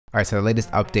Alright, so the latest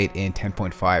update in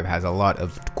 10.5 has a lot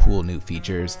of cool new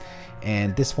features,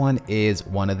 and this one is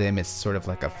one of them. It's sort of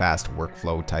like a fast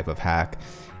workflow type of hack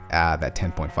that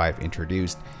 10.5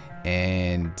 introduced,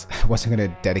 and I wasn't going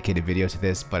to dedicate a video to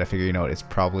this, but I figure, you know, it's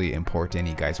probably important.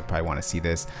 You guys will probably want to see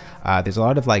this. There's a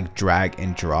lot of like drag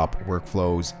and drop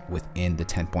workflows within the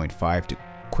 10.5 to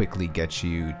quickly get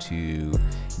you to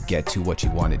get to what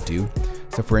you want to do.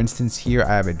 So for instance, here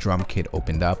I have a drum kit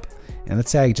opened up, and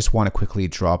let's say I just want to quickly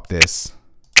drop this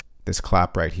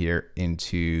clap right here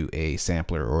into a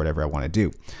sampler or whatever I want to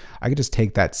do. I could just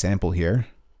take that sample here,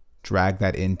 drag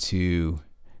that into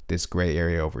this gray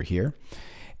area over here,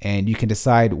 and you can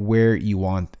decide where you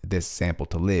want this sample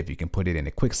to live. You can put it in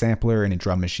a quick sampler, in a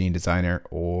drum machine designer,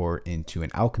 or into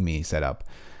an Alchemy setup.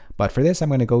 But for this, I'm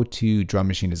going to go to Drum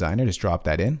Machine Designer, just drop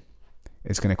that in.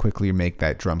 It's going to quickly make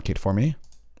that drum kit for me.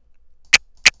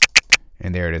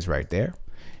 And there it is right there.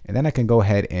 And then I can go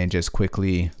ahead and just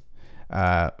quickly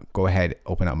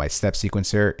open up my step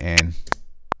sequencer and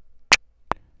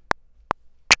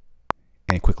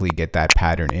quickly get that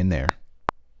pattern in there.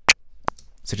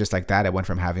 So just like that, I went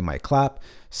from having my clap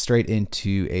straight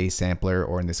into a sampler,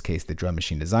 or in this case, the Drum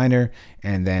Machine Designer,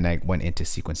 and then I went into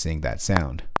sequencing that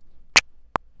sound.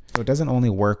 So it doesn't only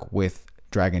work with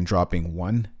drag and dropping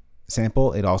one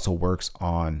sample, it also works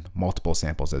on multiple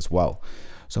samples as well.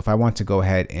 So if I want to go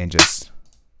ahead and just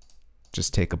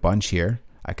take a bunch here,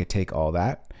 I could take all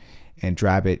that and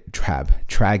drag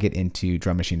it into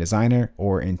Drum Machine Designer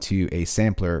or into a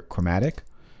sampler chromatic.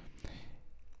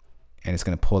 And it's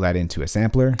going to pull that into a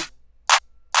sampler.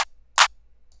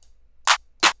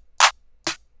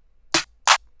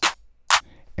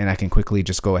 And I can quickly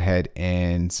just go ahead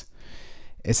and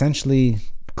essentially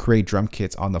create drum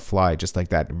kits on the fly just like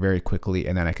that very quickly,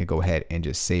 and then I could go ahead and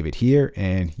just save it here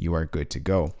and you are good to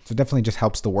go. So it definitely just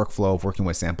helps the workflow of working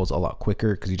with samples a lot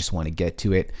quicker because you just want to get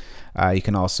to it. You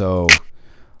can also,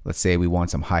 let's say we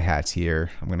want some hi-hats here.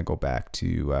 I'm going to go back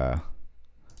to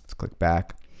let's click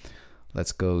back,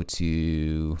 let's go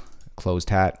to closed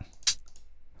hat.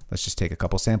 Let's just take a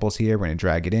couple samples here. We're going to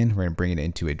drag it in, we're going to bring it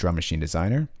into a Drum Machine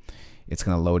Designer. It's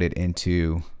going to load it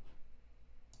into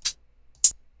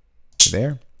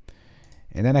there,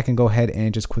 and then I can go ahead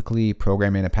and just quickly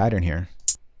program in a pattern here.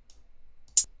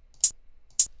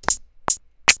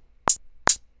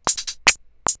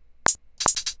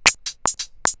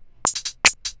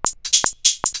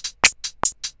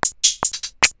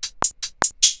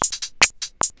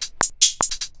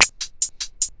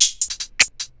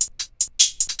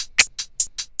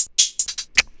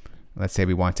 Let's say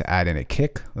we want to add in a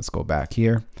kick. Let's go back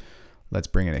here. Let's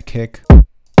bring in a kick.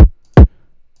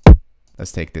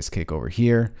 Let's take this kick over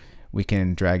here. We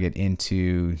can drag it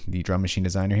into the Drum Machine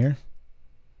Designer here.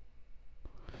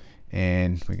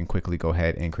 And we can quickly go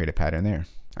ahead and create a pattern there.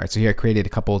 All right, so here I created a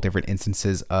couple of different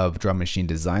instances of Drum Machine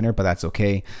Designer, but that's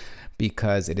okay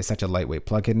because it is such a lightweight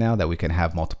plugin now that we can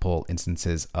have multiple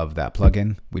instances of that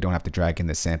plugin. We don't have to drag in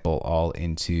the sample all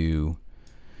into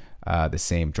the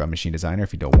same Drum Machine Designer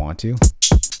if you don't want to.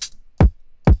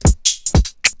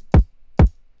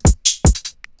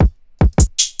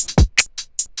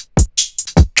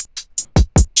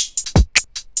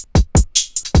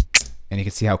 And you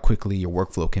can see how quickly your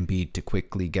workflow can be to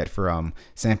quickly get from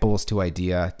samples to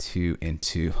idea to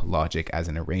into logic as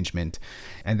an arrangement.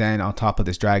 And then on top of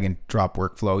this drag and drop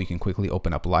workflow, you can quickly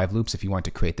open up live loops if you want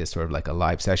to create this sort of like a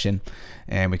live session.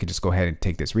 And we can just go ahead and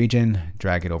take this region,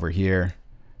 drag it over here,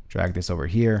 drag this over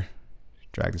here,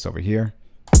 drag this over here.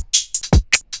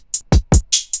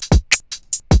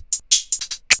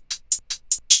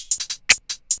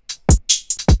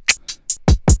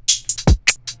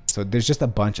 So there's just a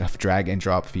bunch of drag and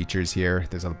drop features here.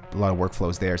 There's a lot of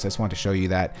workflows there. So I just wanted to show you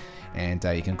that, and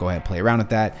you can go ahead and play around with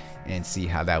that and see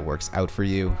how that works out for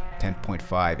you.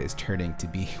 10.5 is turning to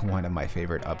be one of my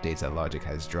favorite updates that Logic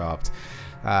has dropped.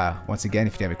 Once again,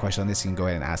 if you have a question on this, you can go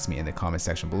ahead and ask me in the comment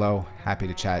section below. Happy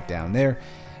to chat down there.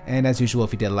 And as usual,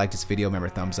 if you did like this video, remember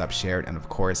thumbs up, share it, and of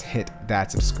course hit that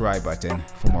subscribe button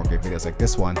for more great videos like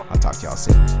this one. I'll talk to y'all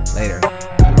soon. Later.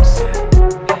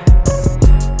 Peace.